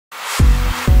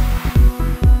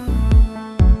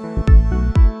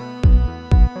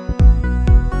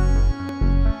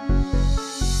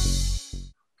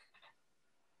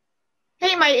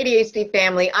ADHD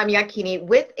family. I'm Yakini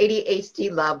with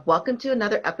ADHD Love. Welcome to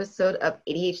another episode of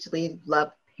ADHD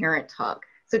Love Parent Talk.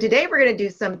 So today we're going to do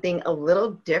something a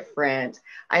little different.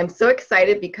 I am so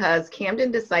excited because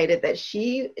Kamden decided that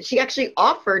she actually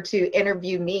offered to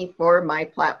interview me for my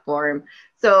platform.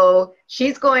 So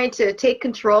she's going to take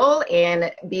control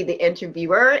and be the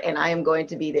interviewer, and I am going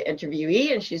to be the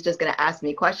interviewee, and she's just going to ask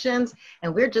me questions,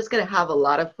 and we're just going to have a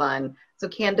lot of fun. So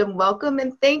Kamden, welcome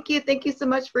and thank you. Thank you so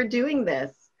much for doing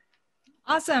this.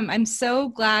 Awesome. I'm so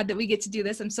glad that we get to do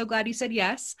this. I'm so glad you said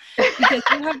yes, because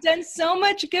you have done so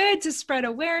much good to spread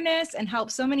awareness and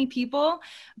help so many people,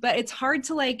 but it's hard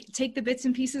to take the bits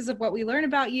and pieces of what we learn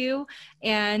about you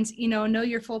and, know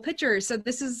your full picture. So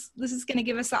this is going to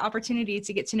give us the opportunity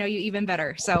to get to know you even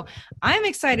better. So I'm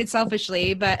excited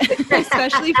selfishly, but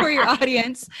especially for your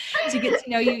audience to get to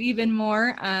know you even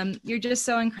more. You're just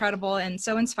so incredible and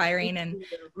so inspiring, and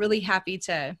I'm really happy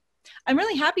to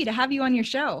have you on your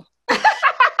show.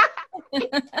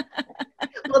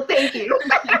 Well, thank you.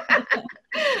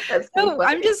 So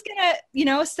I'm just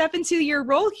gonna, step into your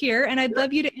role here, and I'd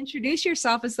love you to introduce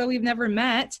yourself as though we've never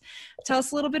met. Tell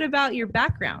us a little bit about your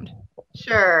background.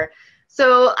 Sure.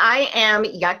 So I am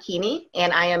Yakini,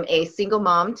 and I am a single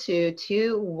mom to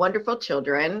two wonderful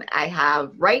children. I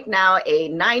have right now a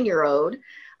 9-year-old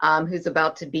who's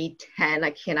about to be 10.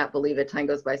 I cannot believe it. Time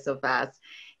goes by so fast.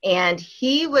 And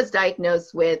he was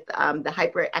diagnosed with the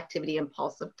hyperactivity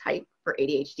impulsive type for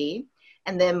ADHD.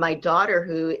 And then my daughter,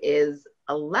 who is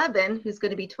 11, who's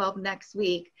going to be 12 next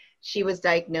week, she was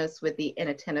diagnosed with the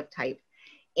inattentive type.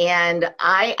 And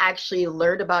I actually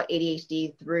learned about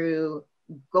ADHD through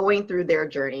going through their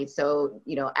journey. So,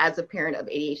 as a parent of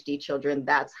ADHD children,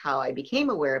 that's how I became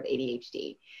aware of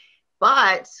ADHD.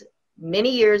 But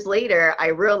many years later, I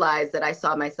realized that I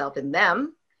saw myself in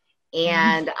them.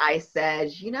 And I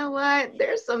said, you know what,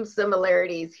 there's some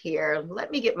similarities here.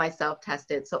 Let me get myself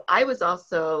tested. So I was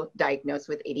also diagnosed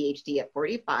with ADHD at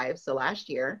 45, so last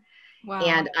year. Wow.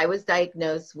 And I was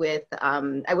diagnosed with,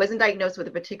 I wasn't diagnosed with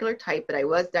a particular type, but I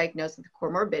was diagnosed with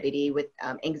comorbidity with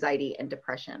anxiety and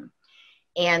depression.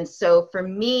 And so for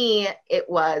me, it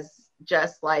was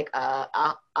just like a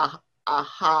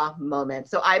aha moment.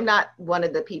 So I'm not one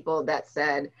of the people that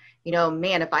said,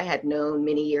 man, if I had known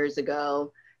many years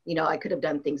ago, I could have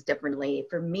done things differently.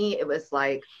 For me, it was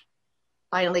like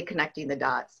finally connecting the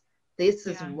dots. This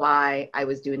is why I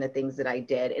was doing the things that I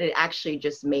did. And it actually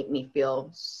just made me feel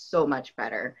so much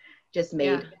better. Just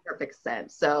made perfect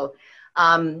sense. So,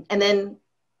 and then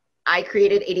I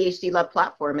created ADHD Love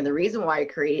platform. And the reason why I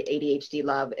created ADHD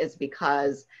Love is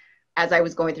because as I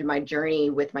was going through my journey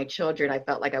with my children, I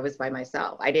felt like I was by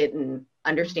myself. I didn't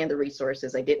understand the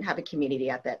resources. I didn't have a community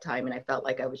at that time. And I felt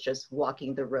like I was just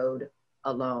walking the road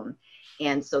alone.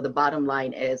 And so the bottom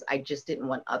line is I just didn't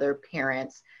want other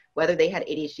parents, whether they had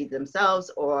ADHD themselves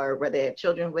or whether they had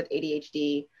children with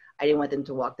ADHD, I didn't want them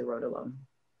to walk the road alone.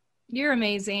 You're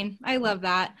amazing. I love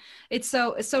that. It's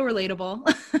so relatable.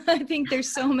 I think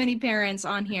there's so many parents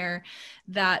on here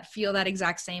that feel that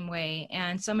exact same way.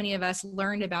 And so many of us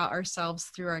learned about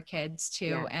ourselves through our kids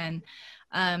too. Yeah.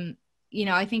 And,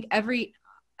 I think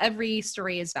every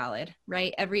story is valid,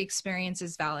 right? Every experience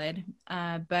is valid.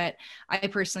 But I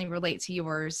personally relate to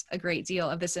yours a great deal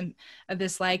of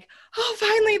this like, oh,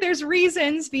 finally there's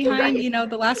reasons behind,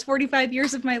 the last 45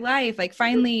 years of my life. Like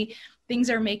finally things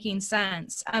are making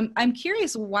sense. I'm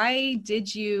curious, why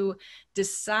did you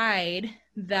decide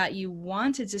that you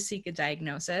wanted to seek a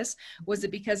diagnosis? Was it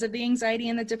because of the anxiety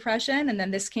and the depression, and then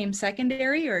this came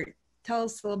secondary, or tell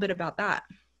us a little bit about that?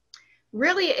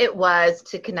 Really, it was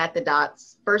to connect the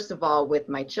dots, first of all, with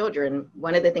my children.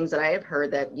 One of the things that I have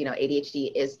heard that,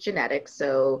 ADHD is genetic.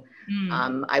 So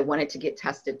I wanted to get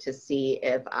tested to see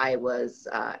if I was,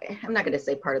 I'm not going to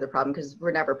say part of the problem because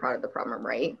we're never part of the problem,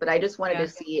 right? But I just wanted to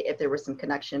see if there was some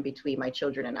connection between my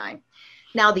children and I.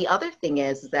 Now, the other thing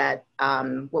is that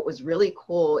what was really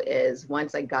cool is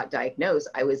once I got diagnosed,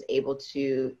 I was able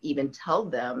to even tell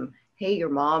them, hey, your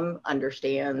mom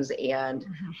understands, and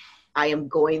I am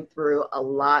going through a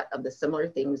lot of the similar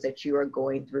things that you are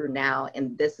going through now,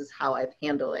 and this is how I've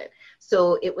handled it.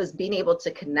 So it was being able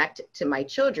to connect to my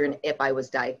children if I was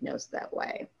diagnosed that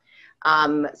way.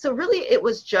 So really it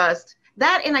was just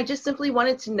that, and I just simply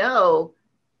wanted to know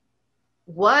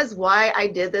was why I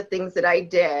did the things that I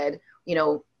did,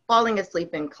 falling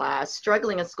asleep in class,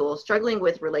 struggling in school, struggling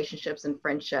with relationships and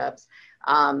friendships.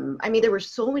 There were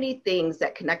so many things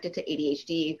that connected to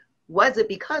ADHD. Was it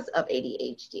because of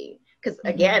ADHD? Because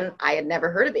again, I had never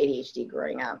heard of ADHD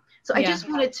growing up. So I just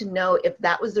wanted to know if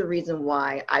that was the reason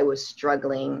why I was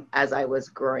struggling as I was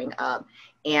growing up.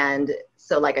 And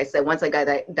so, like I said, once I got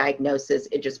that diagnosis,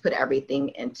 it just put everything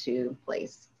into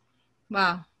place.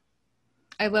 Wow.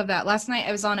 I love that. Last night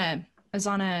I was on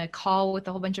a call with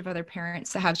a whole bunch of other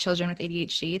parents that have children with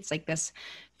ADHD. It's like this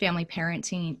family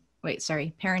parenting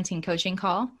coaching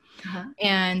call. Uh-huh.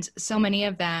 And so many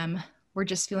of them were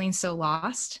just feeling so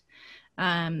lost.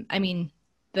 I mean,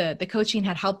 the coaching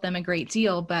had helped them a great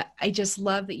deal, but I just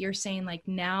love that you're saying like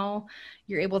now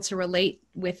you're able to relate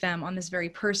with them on this very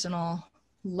personal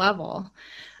level.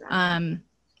 Exactly. Um,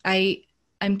 I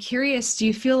I'm curious, do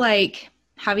you feel like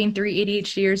having three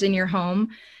ADHDers in your home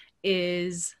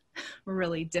is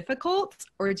really difficult,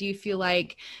 or do you feel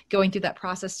like going through that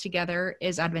process together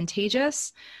is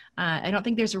advantageous? I don't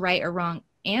think there's a right or wrong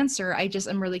answer.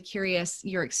 I'm really curious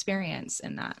your experience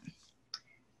in that.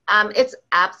 It's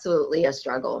absolutely a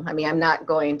struggle. I mean, I'm not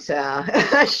going to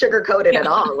sugarcoat it Yeah. at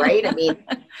all, right? I mean,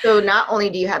 so not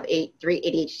only do you have three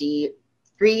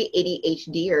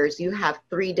ADHDers, you have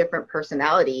three different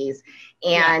personalities,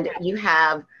 Yeah. and you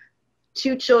have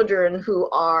two children who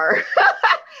are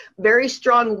very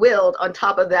strong-willed on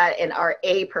top of that and are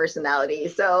A personality.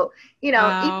 So, even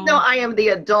though Wow. I am the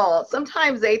adult,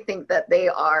 sometimes they think that they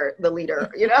are the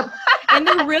leader. And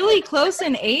they're really close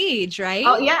in age, Oh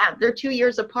right? yeah, they're 2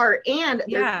 years apart and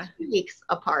they're Yeah. 2 weeks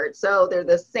apart. So they're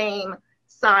the same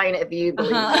sign if you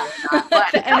believe Uh-huh. that or not.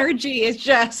 But The energy is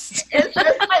just it's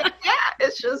just like, yeah,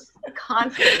 it's just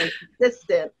constant and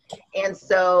consistent. And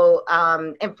so,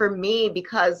 and for me,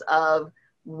 because of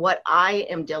what I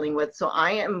am dealing with, so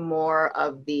I am more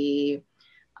of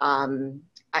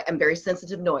I am very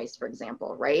sensitive noise, for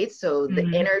example, right? So the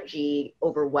Mhm. energy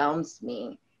overwhelms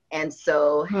me. And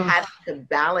so Ugh, having to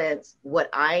balance what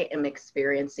I am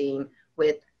experiencing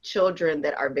with children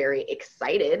that are very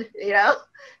excited,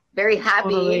 very happy,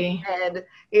 totally. and,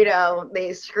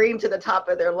 they scream to the top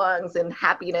of their lungs in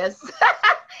happiness.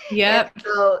 And Yep.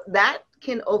 so that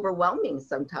can overwhelm me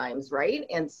sometimes, right?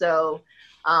 And so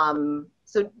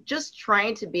just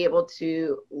trying to be able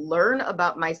to learn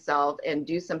about myself and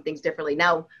do some things differently.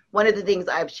 Now, one of the things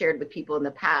I've shared with people in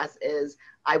the past is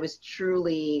I was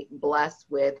truly blessed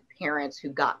with parents who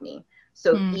got me.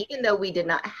 So Mm. even though we did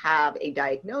not have a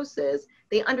diagnosis,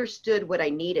 they understood what I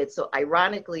needed. So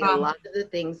ironically, a Wow. lot of the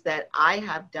things that I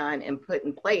have done and put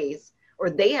in place, or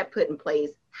they have put in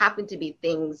place, happen to be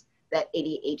things that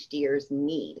ADHDers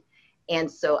need.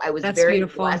 And so I was That's very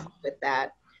beautiful. blessed with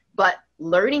that. But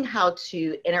learning how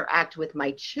to interact with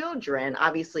my children,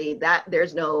 obviously that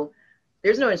there's no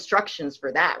instructions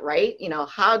for that, right?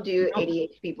 How do Nope.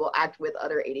 ADHD people act with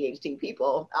other ADHD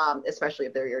people, especially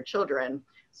if they're your children?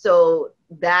 So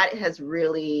that has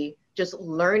really just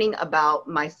learning about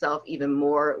myself even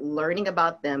more, learning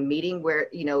about them, meeting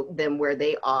them where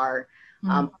they are.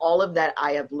 Mm. All of that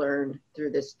I have learned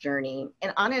through this journey.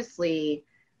 And honestly,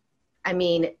 I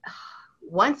mean,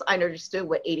 once I understood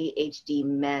what ADHD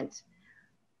meant,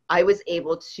 I was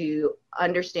able to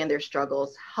understand their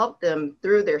struggles, help them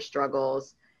through their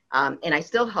struggles, and I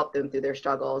still help them through their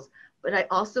struggles. But I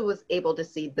also was able to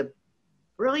see the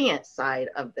brilliant side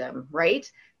of them, right?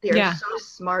 They are Yeah. so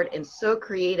smart and so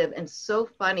creative and so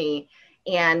funny.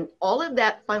 And all of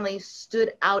that finally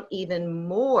stood out even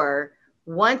more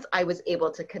once I was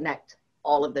able to connect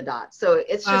all of the dots. So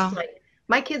it's just Wow. like,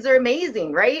 my kids are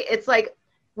amazing, right? It's like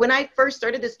when I first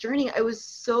started this journey, I was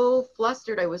so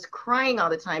flustered. I was crying all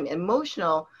the time,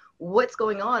 emotional. What's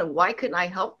going on? Why couldn't I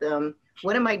help them?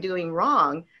 What am I doing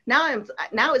wrong? Now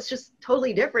it's just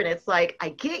totally different. It's like, I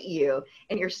get you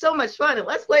and you're so much fun and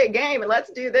let's play a game and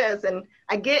let's do this. And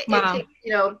I get it Wow.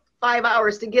 takes, 5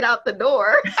 hours to get out the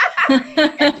door.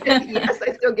 And yes,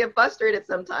 I still get frustrated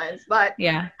sometimes, but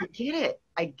Yeah. I get it.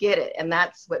 I get it. And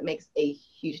that's what makes a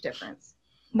huge difference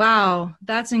Wow.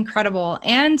 That's incredible.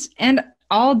 And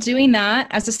all doing that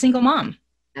as a single mom.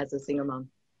 as a single mom.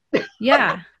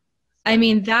 Yeah. I So,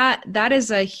 mean, that is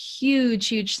a huge,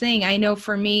 huge thing. I know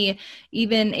for me,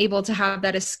 even able to have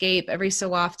that escape every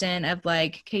so often of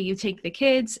like, okay, you take the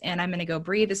kids and I'm going to go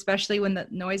breathe, especially when the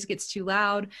noise gets too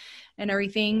loud and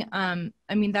everything. I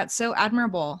mean, that's so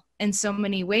admirable in so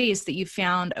many ways that you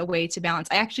found a way to balance.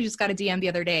 I actually just got a DM the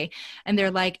other day and they're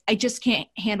like, I just can't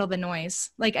handle the noise.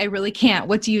 Like, I really can't.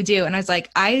 What do you do? And I was like,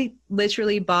 I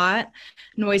literally bought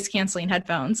noise canceling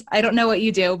headphones. I don't know what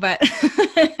you do, but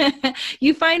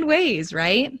you find ways,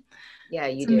 right? yeah,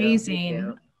 you It's do. You amazing.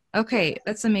 do. Yeah. Okay,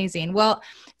 that's amazing. Well,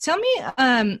 tell me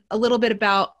a little bit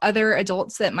about other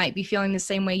adults that might be feeling the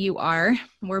same way you are,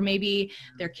 where maybe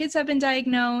their kids have been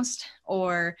diagnosed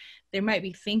or they might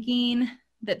be thinking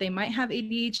that they might have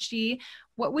ADHD.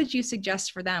 What would you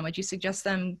suggest for them? Would you suggest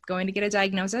them going to get a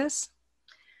diagnosis?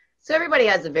 So everybody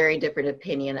has a very different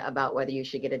opinion about whether you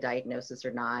should get a diagnosis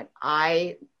or not.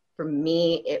 For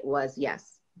me, it was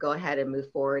yes, go ahead and move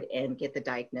forward and get the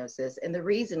diagnosis. And the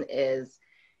reason is,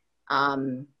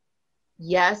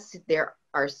 yes, there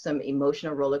are some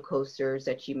emotional roller coasters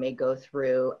that you may go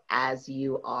through as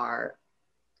you are,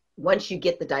 once you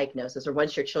get the diagnosis, or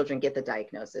once your children get the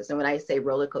diagnosis. And when I say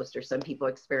roller coaster, some people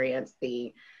experience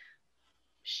the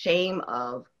shame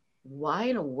of, why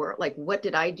in a world, like, what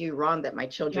did I do wrong that my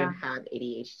children have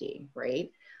ADHD,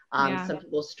 right? Some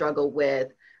people struggle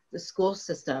with the school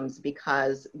systems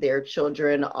because their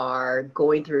children are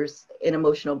going through an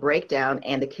emotional breakdown,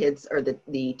 and the kids or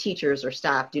the teachers or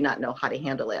staff do not know how to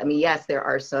handle it. I mean, yes, there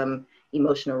are some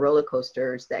emotional roller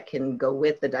coasters that can go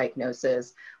with the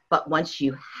diagnosis, but once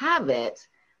you have it,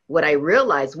 what I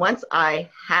realized once I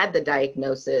had the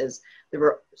diagnosis, there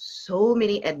were so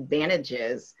many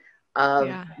advantages of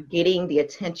getting the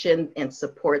attention and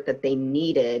support that they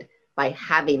needed by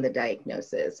having the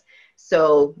diagnosis.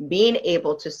 So being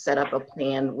able to set up a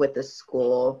plan with the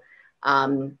school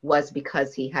was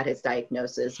because he had his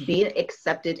diagnosis. Being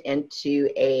accepted into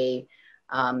a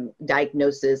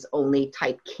diagnosis only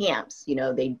type camps, you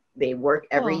know, they work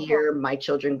every year. My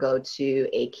children go to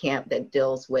a camp that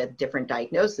deals with different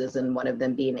diagnoses, and one of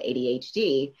them being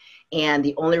ADHD. And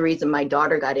the only reason my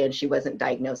daughter got in, she wasn't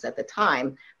diagnosed at the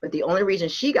time, but the only reason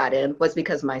she got in was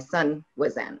because my son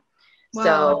was in.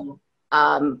 So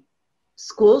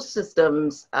school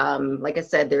systems, like I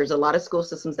said, there's a lot of school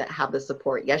systems that have the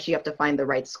support. Yes, you have to find the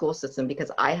right school system, because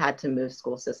I had to move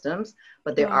school systems,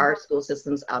 but there are school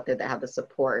systems out there that have the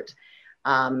support.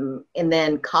 And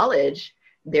then college,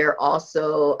 there are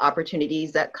also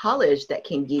opportunities at college that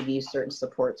can give you certain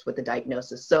supports with the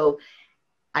diagnosis. So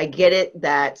I get it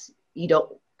that you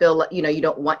don't feel like, you know, you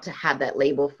don't want to have that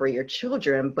label for your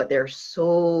children, but there are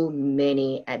so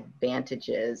many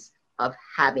advantages of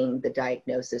having the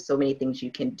diagnosis, so many things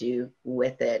you can do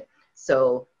with it.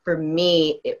 So for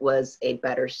me, it was a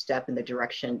better step in the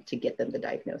direction to get them the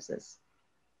diagnosis.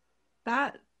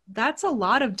 That's a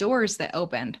lot of doors that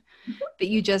opened that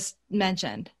you just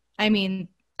mentioned. I mean,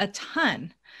 a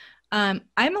ton. I'm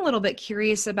a little bit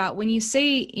curious about when you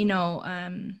say, you know,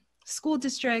 school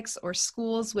districts or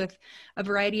schools with a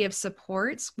variety of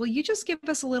supports. Will you just give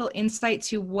us a little insight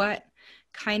to what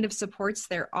kind of supports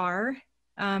there are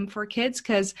for kids?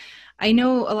 Because I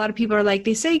know a lot of people are like,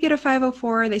 they say get a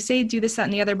 504, they say do this, that,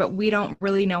 and the other, but we don't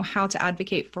really know how to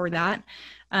advocate for that.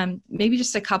 Maybe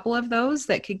just a couple of those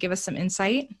that could give us some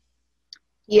insight.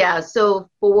 Yeah, so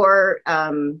for,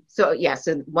 so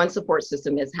one support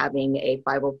system is having a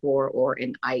 504 or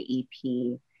an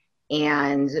IEP.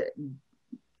 And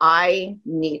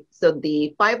so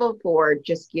the 504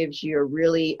 just gives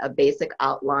you a basic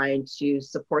outline to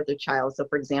support the child. So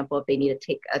for example, if they need to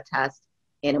take a test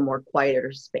in a more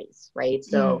quieter space, right?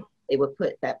 So they would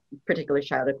put that particular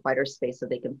child in a quieter space so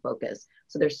they can focus.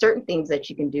 So there's certain things that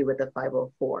you can do with the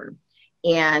 504.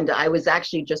 And I was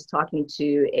actually just talking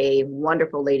to a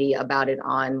wonderful lady about it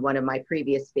on one of my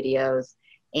previous videos.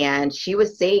 And she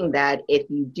was saying that if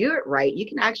you do it right, you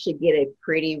can actually get a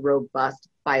pretty robust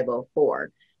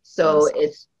 504. So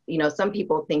it's, you know, some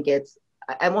people think it's,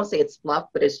 I won't say it's fluff,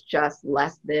 but it's just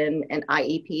less than an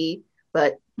IEP.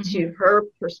 But to her,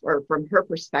 or from her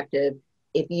perspective,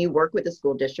 if you work with the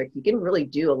school district, you can really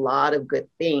do a lot of good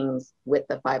things with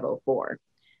the 504.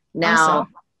 Now,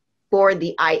 for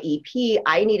the IEP,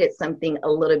 I needed something a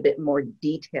little bit more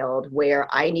detailed, where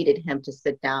I needed him to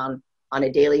sit down on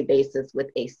a daily basis with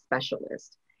a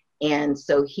specialist. And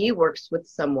so he works with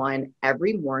someone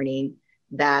every morning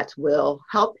that will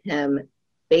help him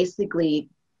basically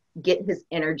get his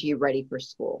energy ready for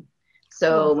school.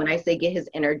 So when I say get his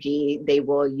energy, they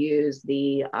will use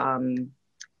the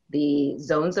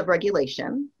zones of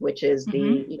regulation, which is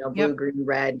the, you know, blue, green,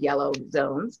 red, yellow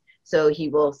zones. So he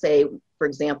will say, for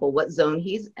example, what zone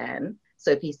he's in.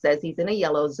 So if he says he's in a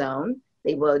yellow zone,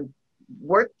 they will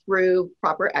work through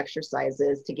proper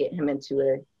exercises to get him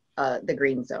into the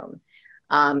green zone.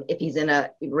 If he's in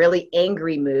a really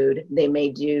angry mood, they may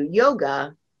do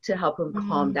yoga to help him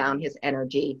calm down his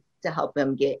energy, to help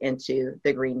him get into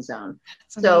the green zone.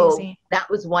 So that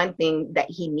was one thing that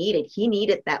he needed. He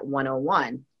needed that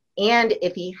 101. And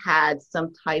if he had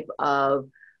some type of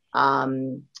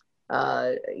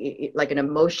like an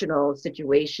emotional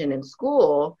situation in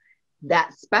school,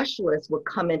 that specialist would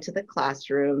come into the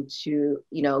classroom to,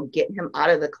 you know, get him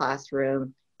out of the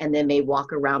classroom, and then may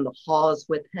walk around the halls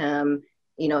with him,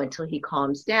 you know, until he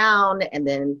calms down, and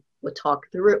then would talk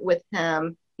through it with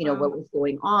him, you know, what was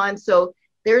going on. So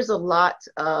there's a lot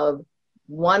of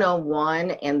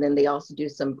one-on-one, and then they also do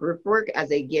some group work as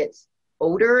they get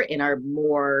older and are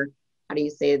more, how do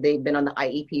you say, they've been on the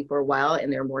IEP for a while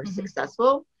and they're more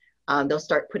successful. They'll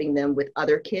start putting them with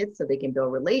other kids so they can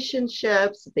build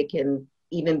relationships. They can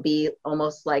even be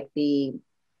almost like it's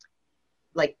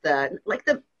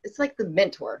like the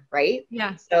mentor, right?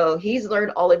 Yeah. So he's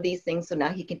learned all of these things, so now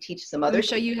he can teach some Let me other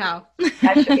show kids. you how.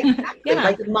 Exactly, Yeah,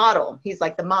 like the model. He's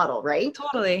like the model, right?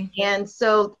 totally. And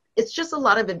so it's just a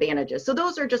lot of advantages. So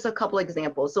those are just a couple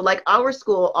examples. So like our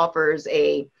school offers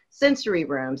a sensory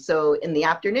room. So in the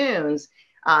afternoons,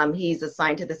 he's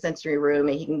assigned to the sensory room,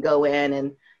 and he can go in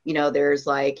and, there's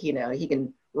like, he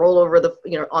can roll over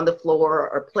on the floor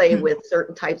or play with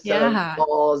certain types of Yeah.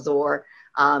 balls, or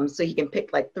so he can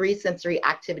pick like 3 sensory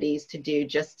activities to do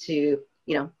just to,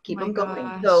 Oh keep my him going.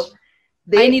 gosh. So I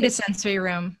they've need a been, sensory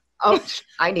room. oh,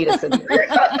 I need a sensory room.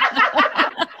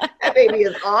 That baby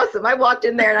is awesome. I walked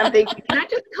in there and I'm thinking, can I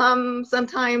just come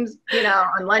sometimes,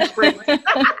 on lunch breaks? So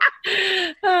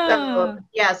Oh,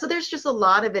 yeah, so there's just a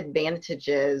lot of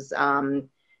advantages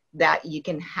that you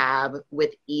can have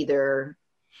with either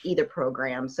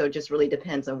program. So it just really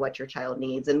depends on what your child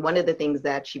needs. And one of the things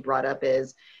that she brought up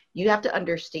is you have to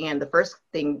understand the first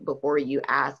thing before you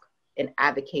ask and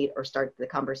advocate or start the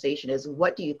conversation is,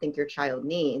 what do you think your child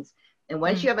needs? And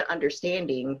once you have an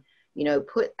understanding,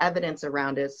 put evidence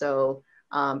around it. So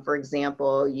for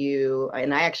example,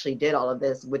 and I actually did all of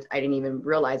this, which I didn't even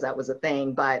realize that was a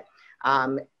thing, but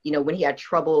when he had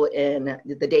trouble in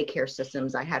the daycare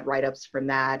systems, I had write-ups from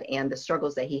that and the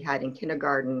struggles that he had in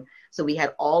kindergarten. So we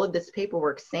had all of this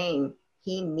paperwork saying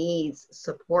he needs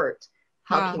support.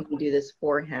 How wow. can we do this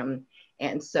for him?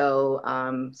 And so,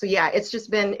 so yeah, it's just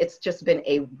been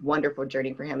a wonderful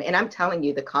journey for him. And I'm telling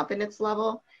you, the confidence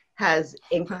level has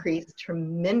increased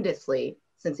tremendously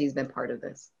since he's been part of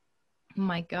this. Oh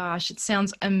my gosh, it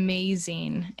sounds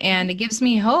amazing. And it gives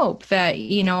me hope that,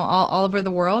 all over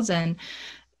the world and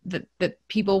that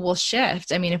people will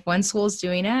shift. I mean, if one school is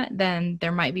doing it, then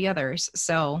there might be others.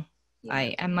 So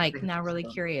Yeah, I'm like I now hope really so.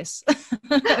 curious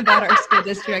about our school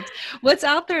district. What's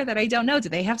out there that I don't know? Do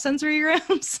they have sensory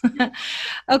rooms?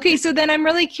 Okay, so then I'm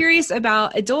really curious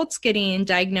about adults getting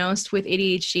diagnosed with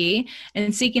ADHD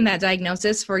and seeking that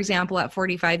diagnosis, for example, at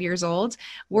 45 years old.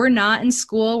 We're not in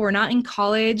school, we're not in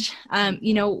college.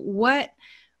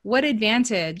 What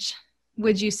advantage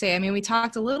would you say? I mean, we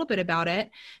talked a little bit about it.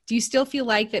 Do you still feel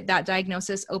like that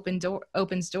diagnosis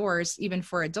opens doors even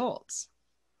for adults?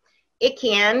 It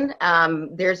can.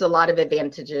 There's a lot of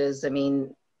advantages, I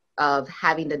mean, of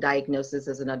having the diagnosis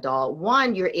as an adult.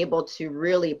 One, you're able to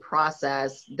really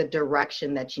process the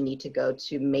direction that you need to go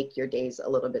to make your days a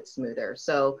little bit smoother.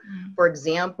 So, for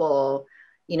example,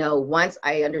 once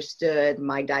I understood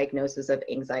my diagnosis of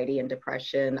anxiety and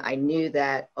depression, I knew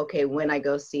that, okay, when I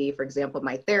go see, for example,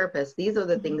 my therapist, these are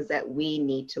the things that we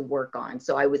need to work on.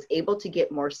 So I was able to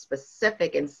get more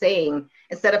specific and saying,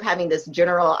 instead of having this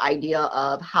general idea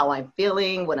of how I'm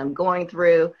feeling, what I'm going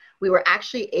through, we were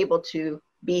actually able to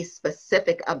be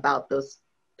specific about those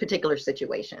particular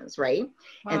situations, right?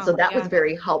 And so Wow, that was yeah.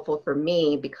 very helpful for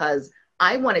me because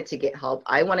I wanted to get help.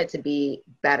 I wanted to be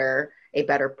better, a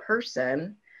better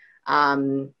person.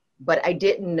 But I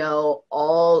didn't know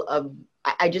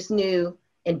I just knew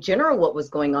in general what was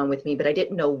going on with me, but I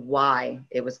didn't know why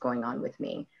it was going on with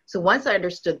me. So once I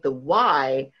understood the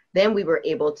why, then we were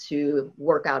able to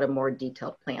work out a more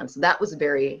detailed plan. So that was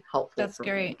very helpful That's for me.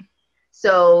 great.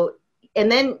 So,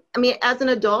 and then, I mean, as an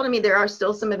adult, I mean, there are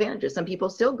still some advantages. Some people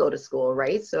still go to school,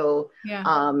 right? So Yeah.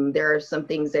 there are some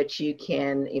things that you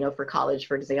can, for college,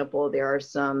 for example, there are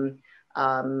some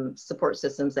support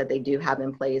systems that they do have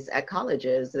in place at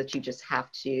colleges that you just have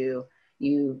to,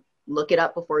 you look it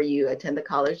up before you attend the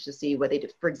college to see what they do.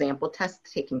 For example, test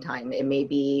taking time. It may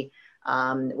be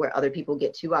where other people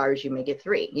get 2 hours, you may get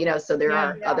 3, so there Yeah.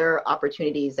 are other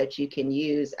opportunities that you can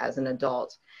use as an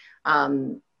adult.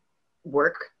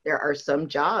 There are some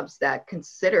jobs that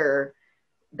consider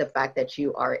the fact that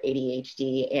you are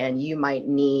ADHD and you might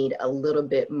need a little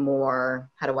bit more,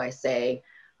 how do I say,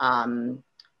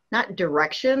 not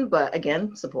direction, but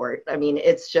again, support. I mean,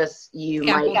 it's just, you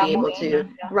might be able to,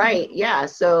 Yeah. right. Yeah.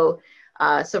 So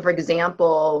for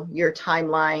example, your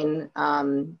timeline,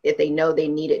 if they know they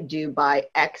need it due by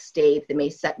X date, they may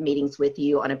set meetings with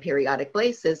you on a periodic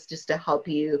basis just to help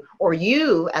you, or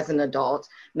you as an adult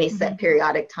may set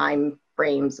periodic time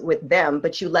frames with them,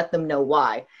 but you let them know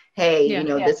why. Hey,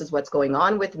 this is what's going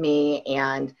on with me.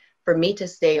 And for me to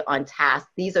stay on task,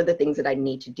 these are the things that I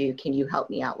need to do. Can you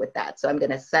help me out with that? So I'm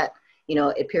going to set,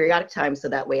 a periodic time so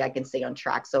that way I can stay on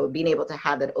track. So being able to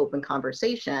have that open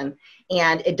conversation,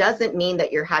 and it doesn't mean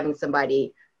that you're having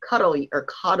somebody cuddle or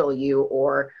coddle you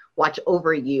or watch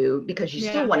over you, because you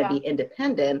still want to be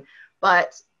independent,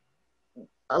 but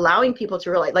allowing people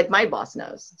to realize, like my boss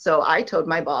knows. So I told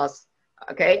my boss,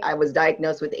 okay, I was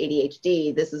diagnosed with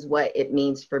ADHD. This is what it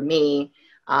means for me.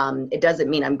 It doesn't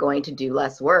mean I'm going to do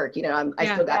less work. You know,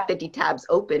 I still got 50 tabs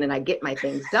open and I get my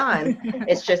things done.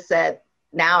 It's just that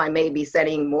now I may be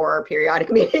setting more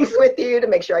periodic meetings with you to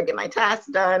make sure I get my tasks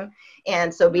done.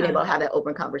 And so being able to have that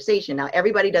open conversation. Now,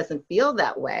 everybody doesn't feel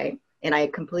that way. And I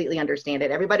completely understand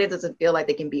it. Everybody doesn't feel like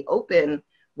they can be open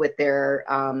with their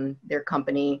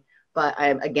company. But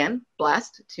I'm, again,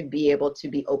 blessed to be able to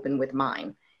be open with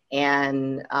mine.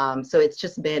 And so it's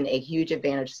just been a huge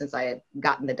advantage since I had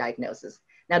gotten the diagnosis.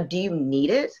 Now, do you need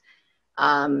it?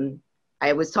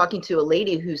 I was talking to a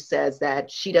lady who says that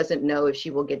she doesn't know if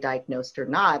she will get diagnosed or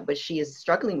not, but she is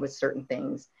struggling with certain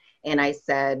things. And I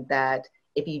said that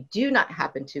if you do not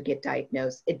happen to get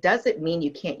diagnosed, it doesn't mean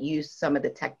you can't use some of the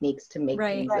techniques to make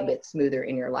things a bit smoother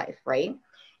in your life, right?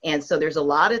 And so there's a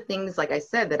lot of things, like I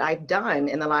said, that I've done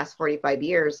in the last 45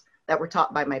 years that were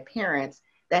taught by my parents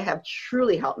that have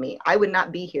truly helped me. I would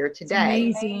not be here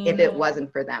today if it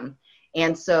wasn't for them.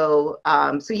 And so,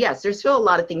 so yes, there's still a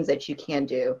lot of things that you can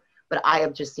do, but I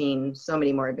have just seen so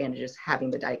many more advantages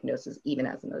having the diagnosis, even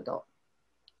as an adult.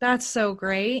 That's so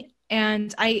great.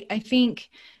 And I think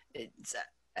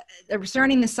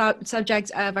surrounding the subject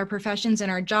of our professions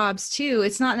and our jobs too,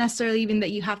 it's not necessarily even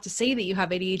that you have to say that you have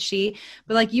ADHD,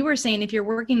 but like you were saying, if you're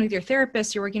working with your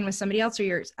therapist, you're working with somebody else, or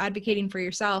you're advocating for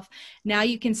yourself, now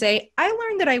you can say, I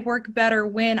learned that I work better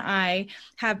when I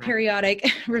have periodic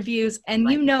reviews,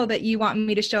 and you know that you want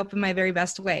me to show up in my very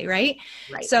best way, right?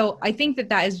 So I think that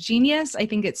that is genius. I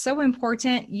think it's so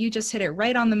important. You just hit it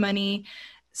right on the money.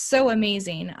 So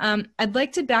amazing. I'd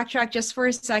like to backtrack just for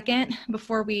a second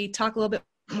before we talk a little bit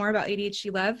more about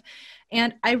ADHD Love.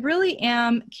 And I really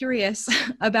am curious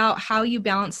about how you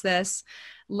balance this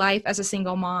life as a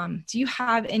single mom. Do you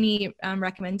have any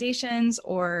recommendations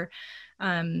or,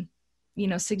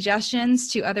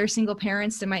 suggestions to other single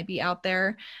parents that might be out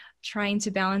there trying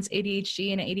to balance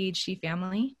ADHD and an ADHD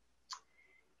family?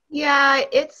 Yeah,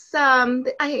 it's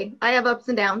I have ups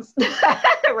and downs,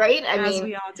 right? As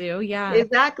we all do, yeah.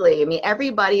 Exactly. I mean,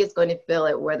 everybody is going to feel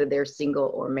it, whether they're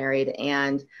single or married.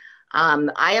 And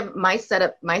I have my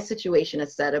situation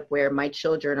is set up where my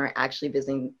children are actually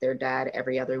visiting their dad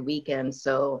every other weekend.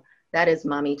 So that is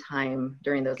mommy time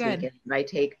during those weekends. I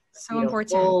take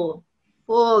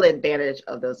full advantage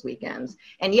of those weekends.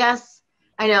 And yes,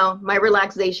 I know my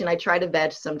relaxation, I try to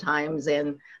veg sometimes,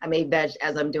 and I may veg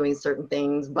as I'm doing certain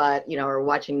things, but, or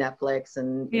watching Netflix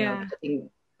and, clicking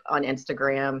on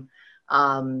Instagram.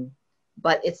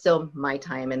 But it's still my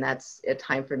time, and that's a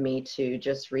time for me to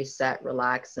just reset,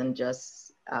 relax, and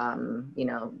just,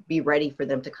 be ready for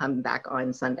them to come back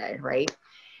on Sunday, right?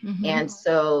 Mm-hmm. And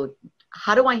so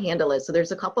how do I handle it? So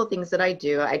there's a couple of things that I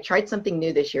do. I tried something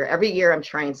new this year. Every year I'm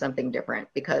trying something different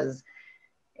because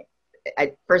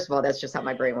first of all, that's just how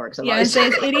my brain works. It's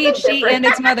ADHD and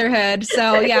it's motherhood.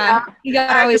 So you got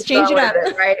to always change it up.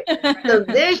 Right. So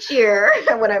this year,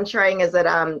 what I'm trying is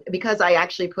that because I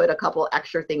actually put a couple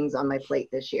extra things on my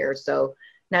plate this year. So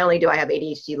not only do I have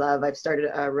ADHD Love, I've started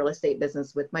a real estate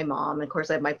business with my mom. Of course,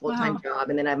 I have my full-time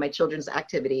job, and then I have my children's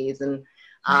activities. And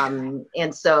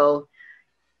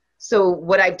so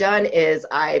what I've done is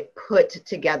I put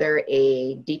together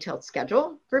a detailed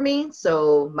schedule for me.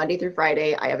 So Monday through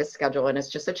Friday, I have a schedule, and it's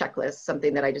just a checklist,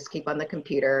 something that I just keep on the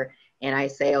computer. And I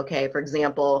say, okay, for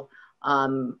example,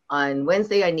 on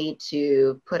Wednesday, I need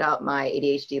to put out my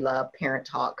ADHD Love parent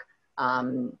talk.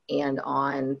 And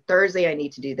on Thursday, I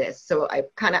need to do this. So I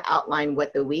kind of outline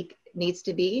what the week needs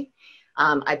to be.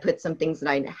 I put some things that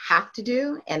I have to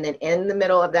do. And then in the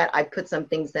middle of that, I put some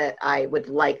things that I would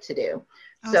like to do.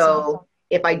 Awesome. So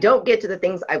if I don't get to the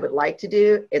things I would like to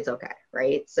do, it's okay,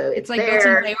 right? So it's like built-in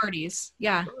priorities.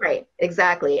 Yeah. Right,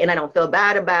 exactly. And I don't feel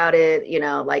bad about it.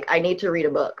 Like I need to read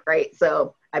a book, right?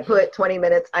 So I put 20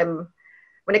 minutes.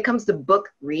 When it comes to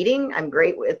book reading, I'm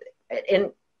great with,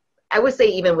 and I would say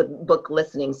even with book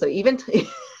listening. So even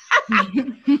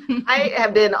I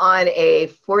have been on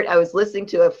I was listening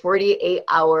to a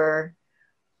 48-hour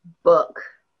book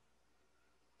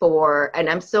and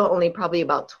I'm still only probably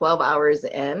about 12 hours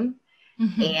in.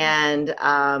 Mm-hmm. And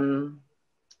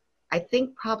I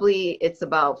think probably it's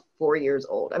about 4 years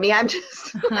old. I mean, I'm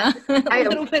just, I'm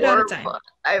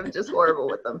just horrible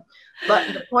with them.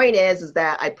 But the point is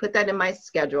that I put that in my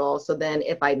schedule. So then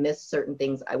if I miss certain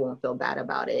things, I won't feel bad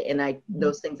about it. And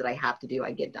those things that I have to do,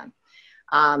 I get done.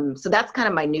 So that's kind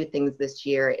of my new things this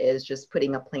year, is just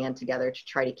putting a plan together to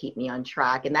try to keep me on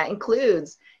track. And that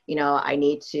includes, I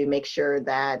need to make sure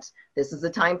that this is the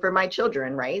time for my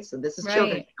children, right? So this is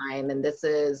children's time, and this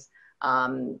is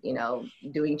you know,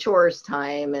 doing chores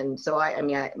time. And so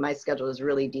my schedule is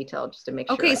really detailed just to make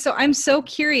sure. Okay, so I'm so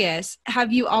curious.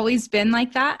 Have you always been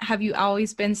like that? Have you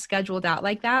always been scheduled out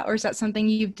like that? Or is that something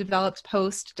you've developed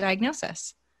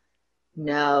post-diagnosis?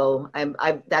 No,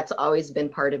 that's always been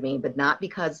part of me, but not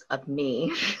because of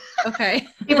me. Okay.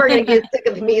 People are going to get sick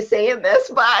of me saying this,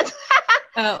 but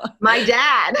Oh, my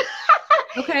dad,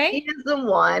 he okay. is the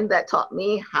one that taught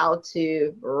me how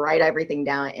to write everything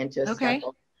down into a Okay.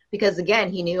 schedule. Because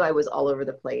again, he knew I was all over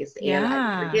the place and I would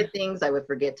Yeah. forget things, I would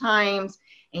forget times.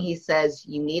 And he says,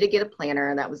 you need to get a planner.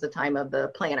 And that was the time of the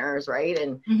planners, right?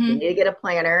 And you Mm-hmm. need to get a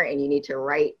planner and you need to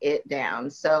write it down.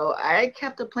 So I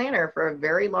kept a planner for a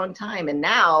very long time. And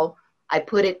now I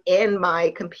put it in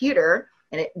my computer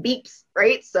and it beeps,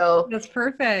 right? So That's I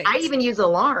perfect. even use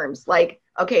alarms. Like,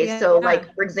 okay, so Yeah.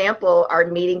 like for example, our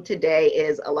meeting today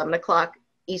is 11 o'clock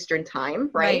Eastern time,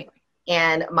 right? Right.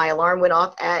 And my alarm went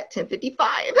off at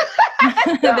 10:55.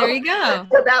 There so, you go.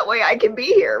 so that way I can be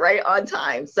here right on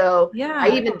time. So I Yeah.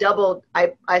 even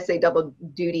I say double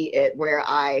duty it where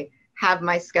I have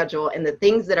my schedule and the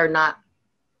things that are not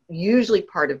usually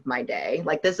part of my day.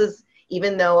 Like this is,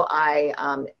 even though I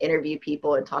interview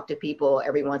people and talk to people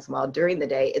every once in a while during the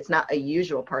day, it's not a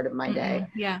usual part of my day.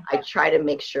 Mm-mm. Yeah. I try to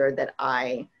make sure that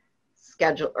I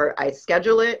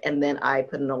schedule it and then I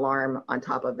put an alarm on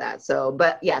top of that. So,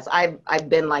 but yes, I've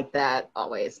been like that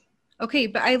always. Okay,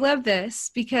 but I love this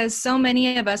because so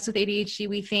many of us with ADHD,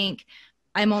 we think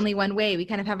I'm only one way. We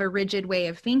kind of have a rigid way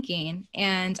of thinking.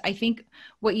 And I think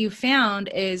what you found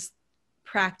is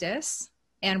practice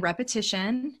and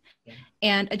repetition Yeah.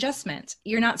 and adjustment.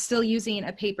 You're not still using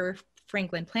a paper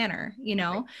Franklin planner, you Right.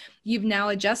 know, you've now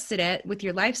adjusted it with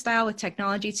your lifestyle, with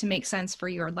technology to make sense for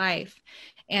your life.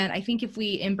 And I think if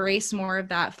we embrace more of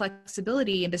that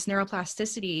flexibility and this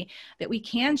neuroplasticity, that we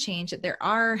can change, that there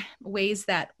are ways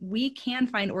that we can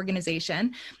find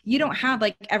organization. You don't have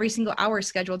like every single hour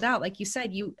scheduled out. Like you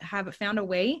said, you have found a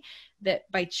way that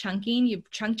by chunking,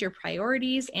 you've chunked your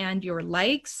priorities and your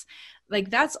likes. Like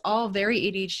that's all very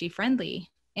ADHD friendly.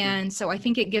 And so I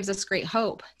think it gives us great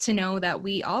hope to know that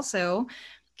we also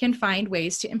can find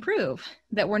ways to improve,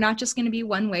 that we're not just going to be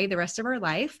one way the rest of our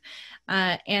life,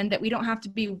 and that we don't have to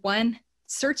be one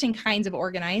certain kinds of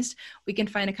organized. We can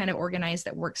find a kind of organized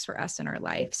that works for us in our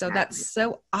life. So that's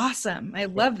Exactly. so awesome. I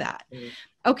love that. Exactly.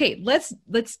 Okay,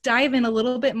 let's dive in a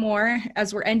little bit more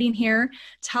as we're ending here.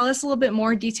 Tell us a little bit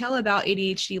more detail about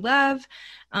ADHD Love,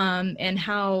 and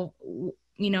how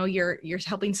you're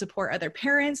helping support other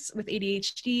parents with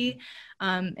ADHD.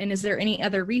 And is there any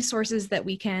other resources that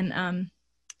we can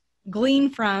glean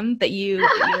from that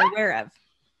you're aware of?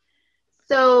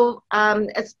 So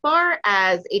as far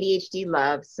as ADHD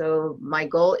Love, so my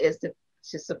goal is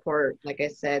to support, like I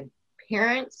said,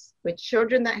 parents with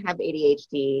children that have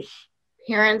ADHD,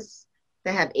 parents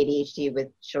that have ADHD with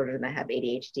children that have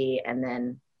ADHD, and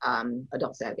then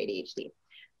adults that have ADHD.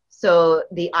 So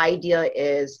the idea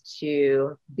is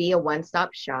to be a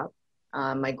one-stop shop.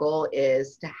 My goal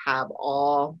is to have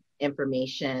all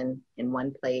information in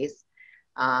one place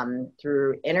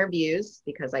through interviews,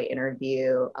 because I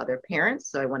interview other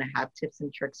parents. So I want to have tips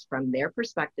and tricks from their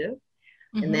perspective.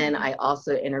 And Mm-hmm. then I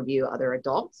also interview other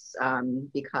adults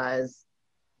because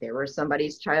they were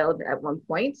somebody's child at one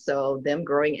point. So them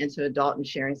growing into adult and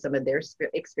sharing some of their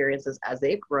experiences as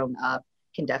they've grown up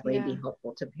can definitely Yeah. be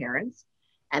helpful to parents.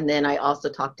 And then I also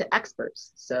talk to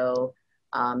experts. So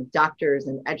doctors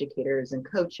and educators and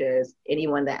coaches,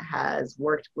 anyone that has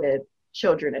worked with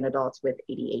children and adults with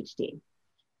ADHD.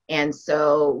 And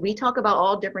so we talk about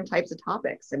all different types of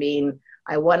topics. I mean,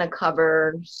 I want to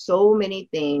cover so many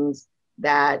things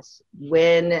that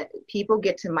when people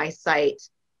get to my site,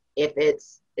 if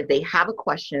they have a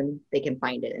question, they can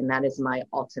find it. And that is my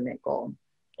ultimate goal.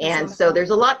 That's And so awesome. there's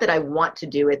a lot that I want to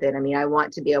do with it. I mean, I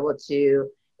want to be able to,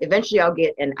 eventually I'll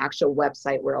get an actual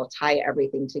website where I'll tie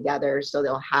everything together. So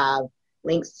they'll have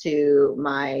links to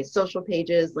my social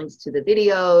pages, links to the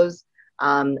videos.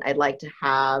 I'd like to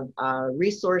have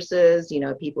resources,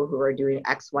 people who are doing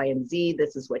X, Y, and Z.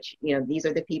 This is what, these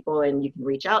are the people and you can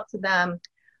reach out to them.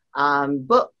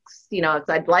 Books, so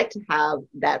I'd like to have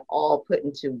that all put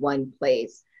into one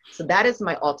place. So that is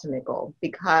my ultimate goal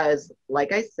because,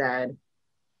 like I said,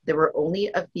 there were only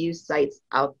a few sites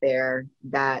out there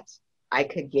that I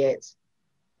could get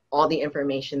all the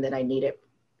information that I needed,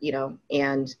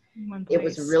 and One it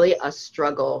was place. really a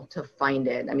struggle to find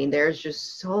it. I mean, there's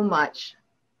just so much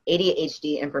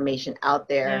ADHD information out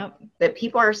there Yep. that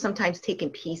people are sometimes taking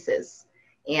pieces.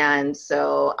 And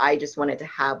so I just wanted to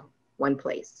have one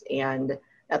place. And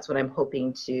that's what I'm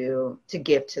hoping to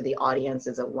give to the audience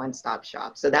as a one-stop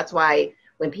shop. So that's why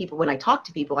when I talk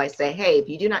to people, I say, hey, if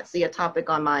you do not see a topic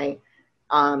on my,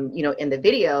 in the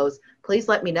videos, please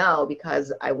let me know,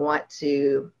 because I want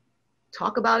to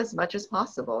talk about as much as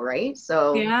possible. Right.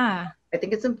 So Yeah. I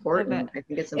think it's Love it. important. I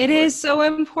think it's It important. is so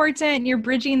important. You're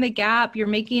bridging the gap. You're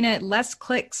making it less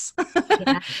clicks.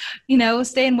 Yeah.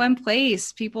 Stay in one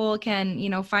place. People can,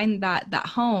 find that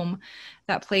home,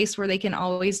 that place where they can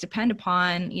always depend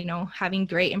upon, having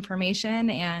great information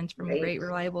and from Right. great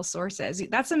reliable sources.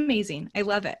 That's amazing. I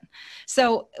love it.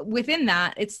 So within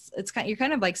that, you're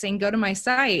kind of like saying, go to my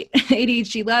site,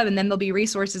 ADHD Love, and then there'll be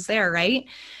resources there, right?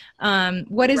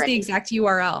 What is the Right. exact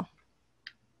URL?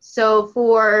 So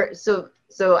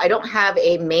I don't have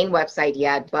a main website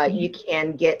yet, but you Mm-hmm.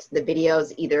 can get the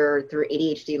videos either through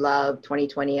ADHD Love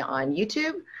 2020 on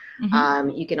YouTube. Mm-hmm.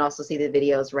 You can also see the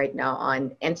videos right now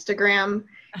on Instagram,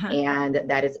 Uh-huh. and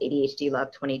that is ADHD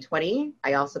Love 2020.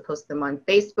 I also post them on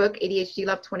Facebook, ADHD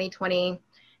Love 2020,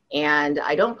 and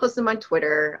I don't post them on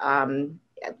Twitter.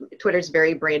 Twitter's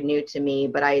very brand new to me,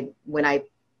 but when I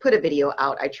put a video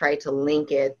out, I try to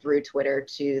link it through Twitter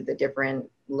to the different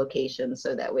locations,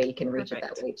 so that way you can reach it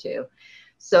that Perfect. way too. Love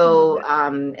So, it.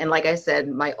 and like I said,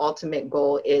 my ultimate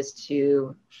goal is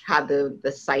to have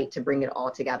the site to bring it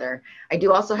all together. I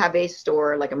do also have a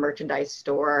store, like a merchandise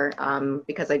store,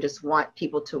 because I just want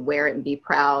people to wear it and be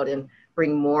proud and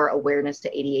bring more awareness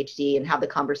to ADHD and have the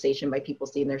conversation by people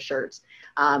seeing their shirts.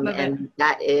 Love it. And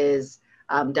that is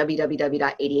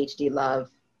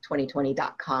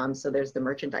www.adhdlove2020.com. So there's the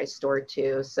merchandise store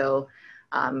too. So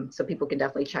people can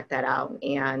definitely check that out.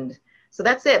 And so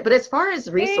that's it. But as far as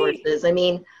Hey. resources, I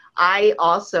mean, I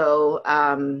also,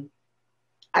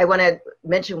 I want to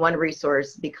mention one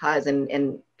resource because,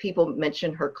 and people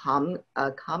mention her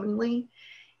commonly,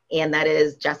 and that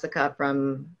is Jessica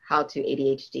from How to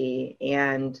ADHD.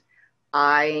 And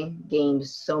I gained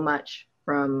so much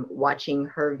from watching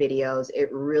her videos. It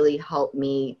really helped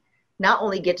me not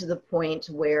only get to the point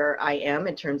where I am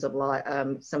in terms of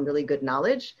some really good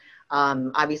knowledge.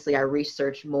 Obviously, I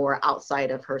researched more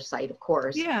outside of her site, of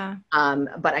course, Yeah.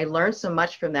 but I learned so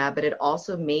much from that. But it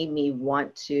also made me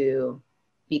want to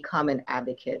become an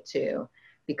advocate too,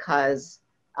 because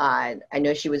I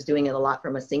know she was doing it a lot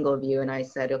from a single view, and I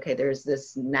said, okay, there's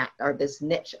this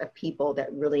niche of people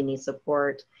that really need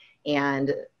support,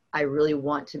 and I really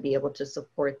want to be able to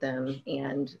support them,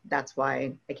 and that's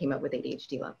why I came up with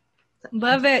ADHD Love.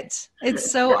 Love it.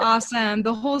 It's so awesome.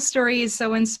 The whole story is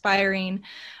so inspiring.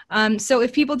 So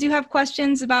if people do have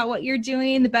questions about what you're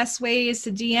doing, the best way is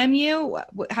to DM you.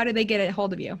 How do they get a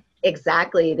hold of you?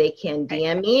 Exactly. They can Okay.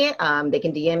 DM me. They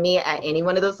can DM me at any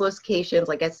one of those locations.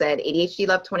 Like I said, ADHD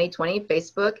Love 2020,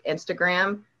 Facebook,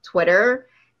 Instagram, Twitter,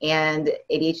 and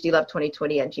ADHD Love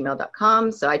 2020 at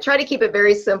gmail.com. So I try to keep it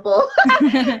very simple,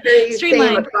 very same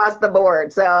Streamlined. across the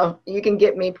board. So you can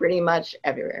get me pretty much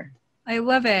everywhere. I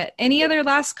love it. Any other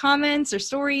last comments or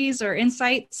stories or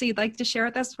insights you'd like to share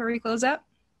with us before we close up?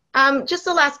 Just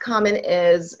the last comment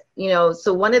is,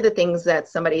 so one of the things that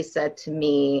somebody said to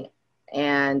me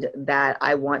and that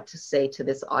I want to say to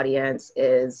this audience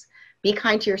is be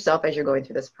kind to yourself as you're going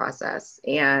through this process,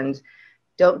 and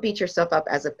don't beat yourself up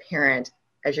as a parent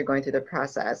as you're going through the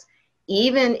process.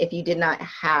 Even if you did not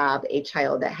have a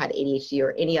child that had ADHD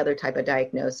or any other type of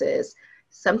diagnosis,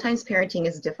 sometimes parenting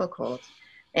is difficult.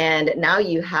 And now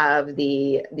you have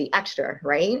the extra,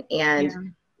 right? And Yeah.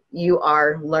 you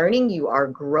are learning, you are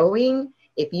growing.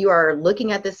 If you are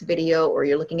looking at this video, or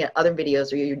you're looking at other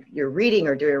videos, or you're reading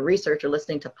or doing research or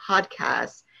listening to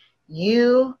podcasts,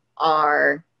 you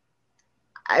are,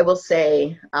 I will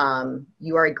say,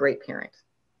 you are a great parent.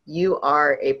 You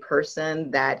are a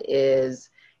person that is,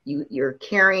 you're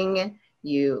caring,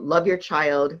 you love your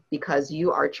child, because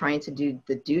you are trying to do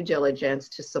the due diligence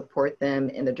to support them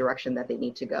in the direction that they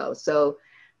need to go. So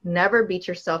never beat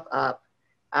yourself up.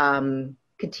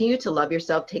 Continue to love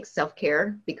yourself, take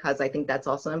self-care, because I think that's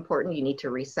also important. You need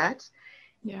to reset.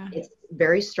 Yeah. It's a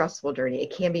very stressful journey.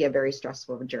 It can be a very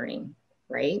stressful journey,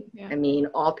 right? Yeah. I mean,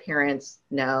 all parents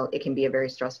know it can be a very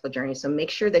stressful journey. So make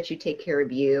sure that you take care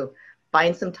of you,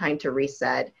 find some time to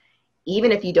reset.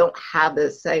 Even if you don't have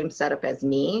the same setup as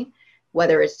me,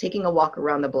 whether it's taking a walk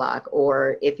around the block,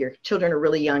 or if your children are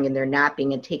really young and they're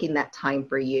napping, and taking that time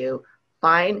for you,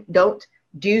 don't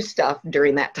do stuff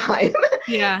during that time.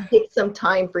 Yeah. Take some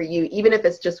time for you, even if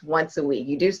it's just once a week.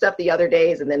 You do stuff the other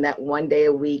days, and then that one day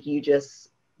a week, you just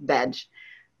veg.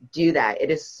 Do that.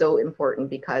 It is so important,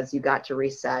 because you got to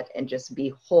reset and just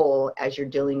be whole as you're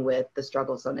dealing with the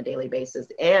struggles on a daily basis.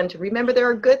 And remember, there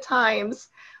are good times.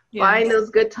 Find Yes. those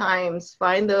good times.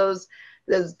 Find those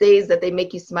those days that they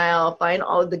make you smile, find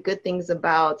all of the good things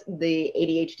about the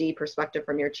ADHD perspective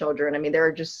from your children. I mean, there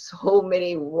are just so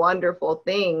many wonderful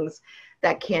things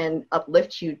that can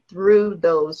uplift you through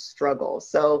those struggles.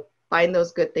 So find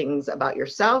those good things about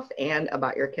yourself and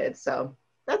about your kids. So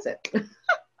that's it.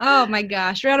 Oh my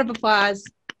gosh, round of applause.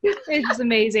 It's just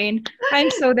amazing. I'm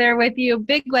so there with you.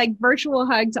 Big like virtual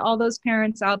hug to all those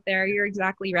parents out there. You're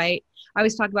exactly right. I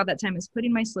always talk about that time as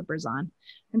putting my slippers on.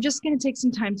 I'm just going to take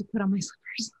some time to put on my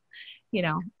slippers,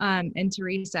 and to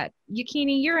reset.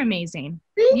 Yakini, you're amazing.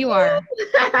 You are.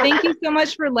 Thank you so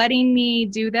much for letting me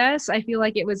do this. I feel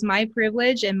like it was my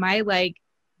privilege and my like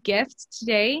gift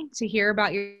today to hear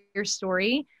about your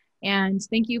story. And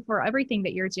thank you for everything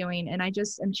that you're doing. And I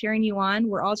just am cheering you on.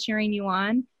 We're all cheering you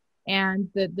on. And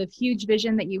the huge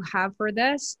vision that you have for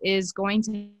this is going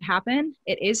to happen.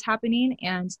 It is happening.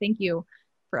 And thank you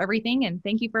for everything. And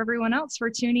thank you for everyone else for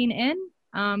tuning in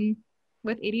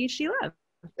with ADHD Love.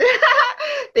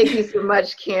 Thank you so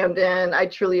much, Kamden. I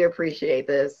truly appreciate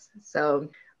this. So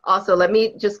also, let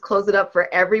me just close it up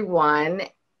for everyone.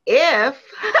 If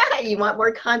you want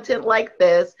more content like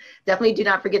this, definitely do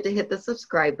not forget to hit the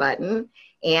subscribe button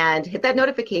and hit that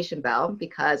notification bell,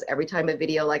 because every time a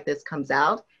video like this comes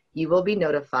out, you will be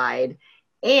notified.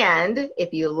 And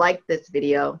if you like this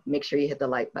video, make sure you hit the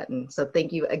like button. So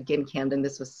thank you again, Kamden.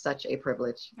 This was such a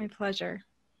privilege. My pleasure.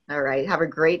 All right. Have a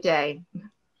great day.